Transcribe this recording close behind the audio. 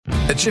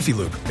At Jiffy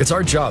Lube, it's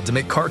our job to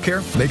make car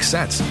care make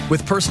sense.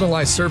 With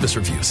personalized service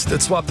reviews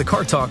that swap the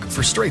car talk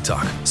for straight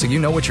talk, so you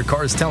know what your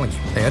car is telling you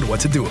and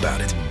what to do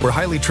about it. Where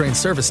highly trained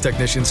service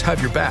technicians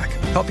have your back,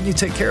 helping you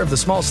take care of the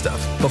small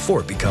stuff before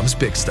it becomes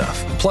big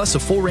stuff. Plus, a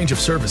full range of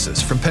services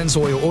from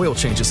Pennzoil oil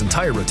changes and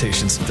tire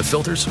rotations to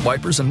filters,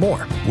 wipers, and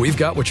more. We've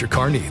got what your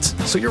car needs,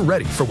 so you're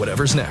ready for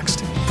whatever's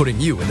next.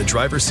 Putting you in the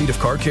driver's seat of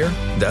car care?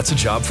 That's a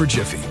job for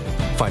Jiffy.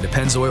 Find a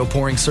Pennzoil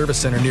pouring service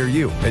center near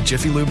you at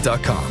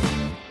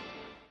jiffylube.com.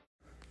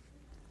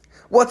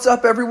 What's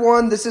up,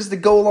 everyone? This is the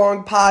Go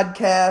Long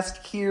Podcast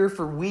here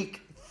for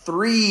week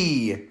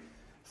 3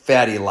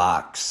 Fattey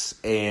Locks.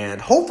 And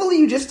hopefully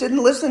you just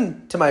didn't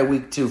listen to my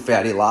week 2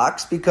 Fattey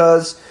Locks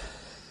because,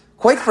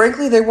 quite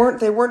frankly, they weren't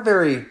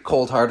very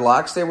cold hard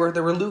locks. They were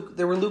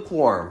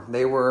lukewarm.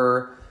 They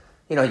were,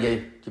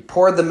 you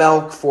poured the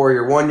milk for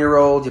your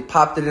 1-year-old, you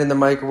popped it in the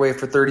microwave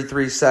for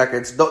 33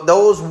 seconds.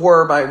 Those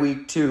were my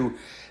week 2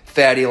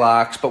 Fattey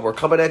Locks, but we're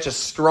coming at you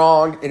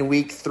strong in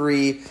week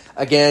 3.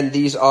 Again,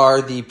 these are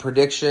the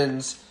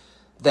predictions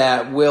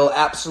that will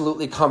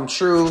absolutely come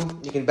true.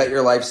 You can bet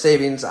your life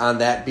savings on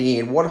that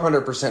being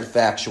 100%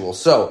 factual.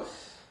 So,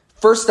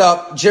 first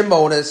up, Jim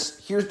Monas.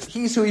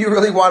 He's who you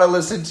really want to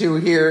listen to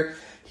here.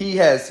 He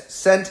has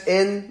sent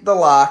in the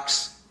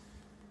locks.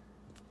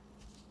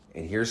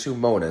 And here's who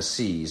Mona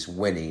sees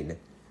winning,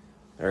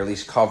 or at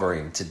least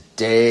covering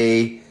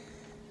today.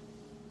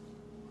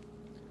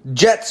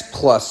 Jets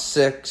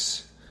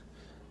 +6,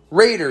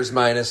 Raiders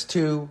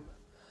 -2,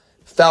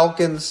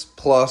 Falcons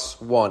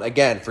 +1.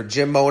 Again, for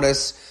Jim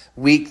Monas,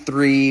 week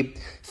 3,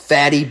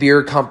 Fattey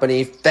Beer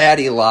Company,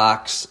 Fattey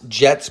Locks,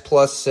 Jets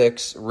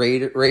 +6,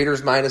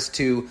 Raiders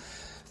 -2,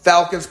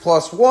 Falcons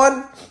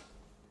 +1.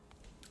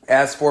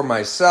 As for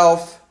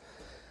myself,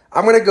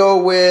 I'm going to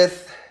go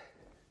with,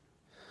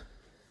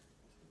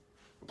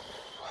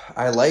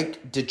 I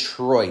like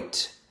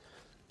Detroit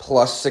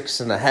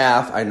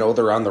 +6.5. I know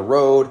they're on the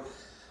road.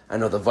 I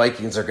know the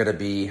Vikings are going to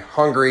be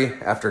hungry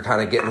after kind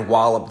of getting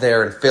walloped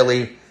there in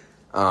Philly.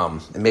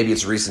 And maybe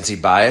it's recency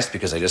bias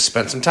because I just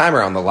spent some time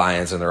around the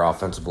Lions and their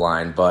offensive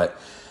line. But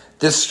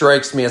this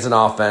strikes me as an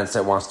offense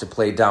that wants to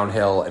play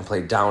downhill and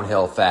play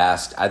downhill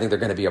fast. I think they're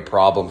going to be a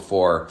problem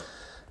for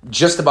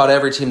just about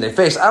every team they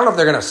face. I don't know if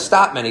they're going to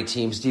stop many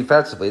teams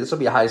defensively. This will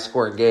be a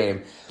high-scoring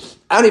game.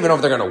 I don't even know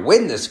if they're going to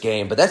win this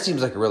game, but that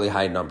seems like a really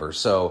high number.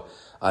 So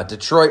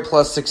Detroit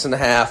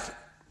 +6.5.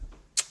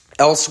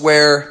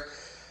 Elsewhere,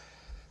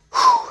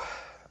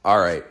 all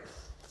right,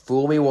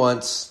 fool me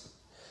once,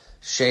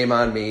 shame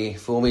on me.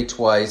 Fool me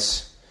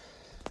twice.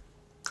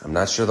 I'm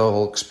not sure the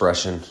whole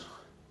expression.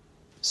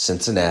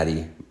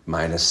 Cincinnati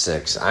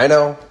 -6. I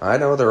know,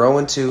 they're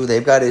 0-2.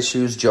 They've got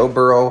issues. Joe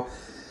Burrow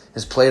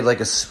has played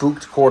like a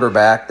spooked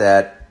quarterback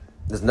that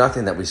is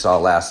nothing that we saw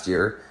last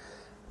year.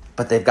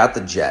 But they've got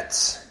the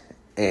Jets.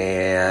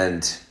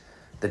 And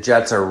the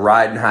Jets are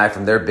riding high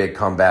from their big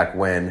comeback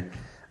win.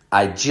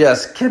 I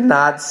just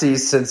cannot see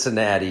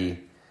Cincinnati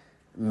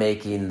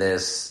making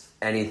this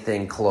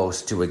anything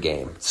close to a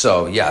game.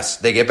 So, yes,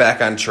 they get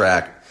back on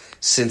track.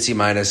 Cincy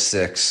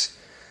 -6.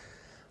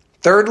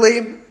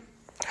 Thirdly,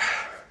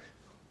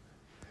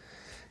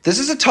 this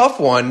is a tough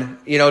one,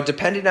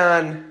 depending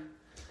on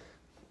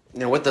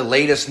what the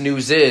latest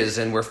news is,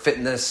 and we're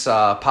fitting this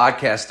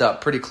podcast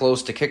up pretty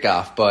close to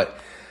kickoff, but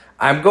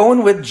I'm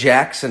going with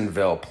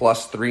Jacksonville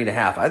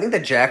 +3.5. I think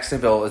that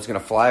Jacksonville is going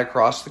to fly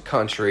across the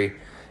country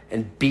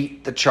and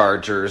beat the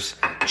Chargers.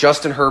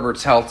 Justin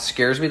Herbert's health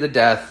scares me to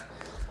death.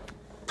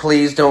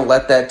 Please don't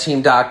let that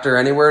team doctor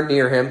anywhere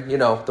near him.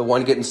 The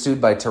one getting sued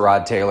by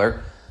Tyrod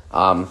Taylor.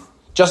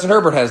 Justin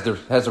Herbert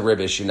has a rib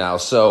issue now.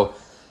 So,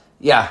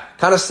 yeah,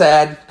 kind of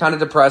sad, kind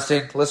of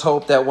depressing. Let's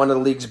hope that one of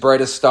the league's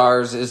brightest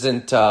stars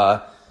isn't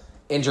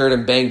injured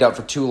and banged up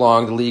for too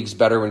long. The league's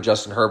better when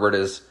Justin Herbert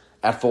is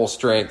at full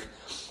strength.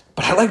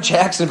 But I like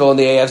Jacksonville in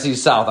the AFC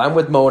South. I'm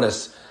with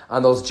Monas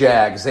on those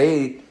Jags.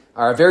 They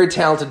are a very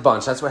talented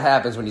bunch. That's what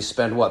happens when you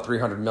spend,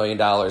 $300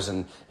 million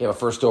and you have a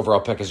first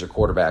overall pick as your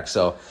quarterback.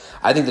 So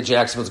I think the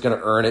Jacksonville's going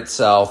to earn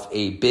itself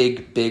a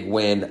big, big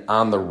win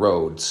on the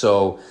road.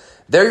 So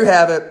there you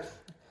have it.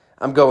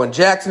 I'm going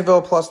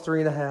Jacksonville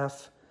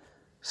 +3.5,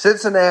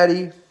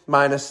 Cincinnati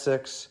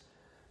 -6,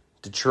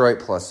 Detroit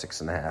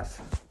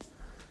 +6.5.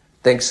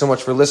 Thanks so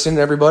much for listening,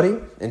 everybody.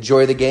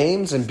 Enjoy the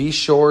games, and be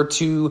sure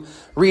to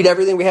read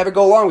everything we have at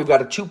Go Long. We've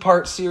got a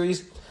 2-part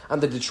series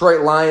on the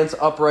Detroit Lions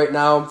up right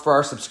now for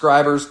our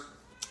subscribers.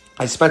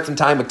 I spent some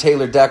time with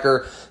Taylor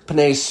Decker,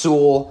 Panay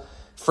Sewell,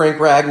 Frank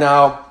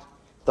Ragnow,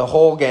 the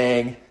whole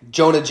gang,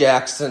 Jonah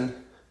Jackson,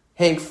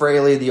 Hank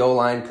Fraley, the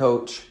O-line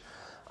coach.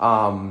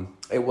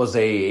 It was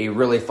a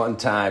really fun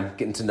time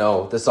getting to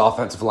know this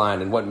offensive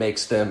line and what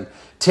makes them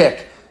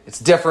tick. It's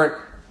different.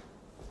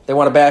 They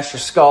want to bash your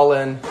skull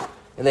in,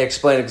 and they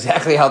explain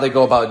exactly how they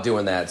go about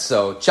doing that.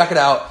 So check it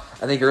out.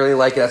 I think you really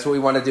like it. That's what we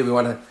want to do. We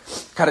want to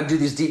kind of do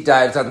these deep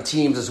dives on the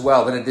teams as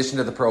well, in addition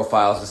to the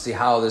profiles, to see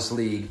how this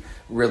league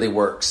really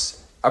works.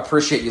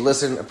 Appreciate you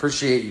listening.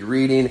 Appreciate you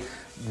reading.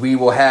 We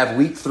will have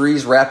Week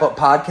 3's wrap-up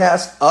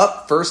podcast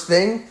up first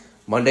thing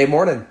Monday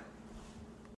morning.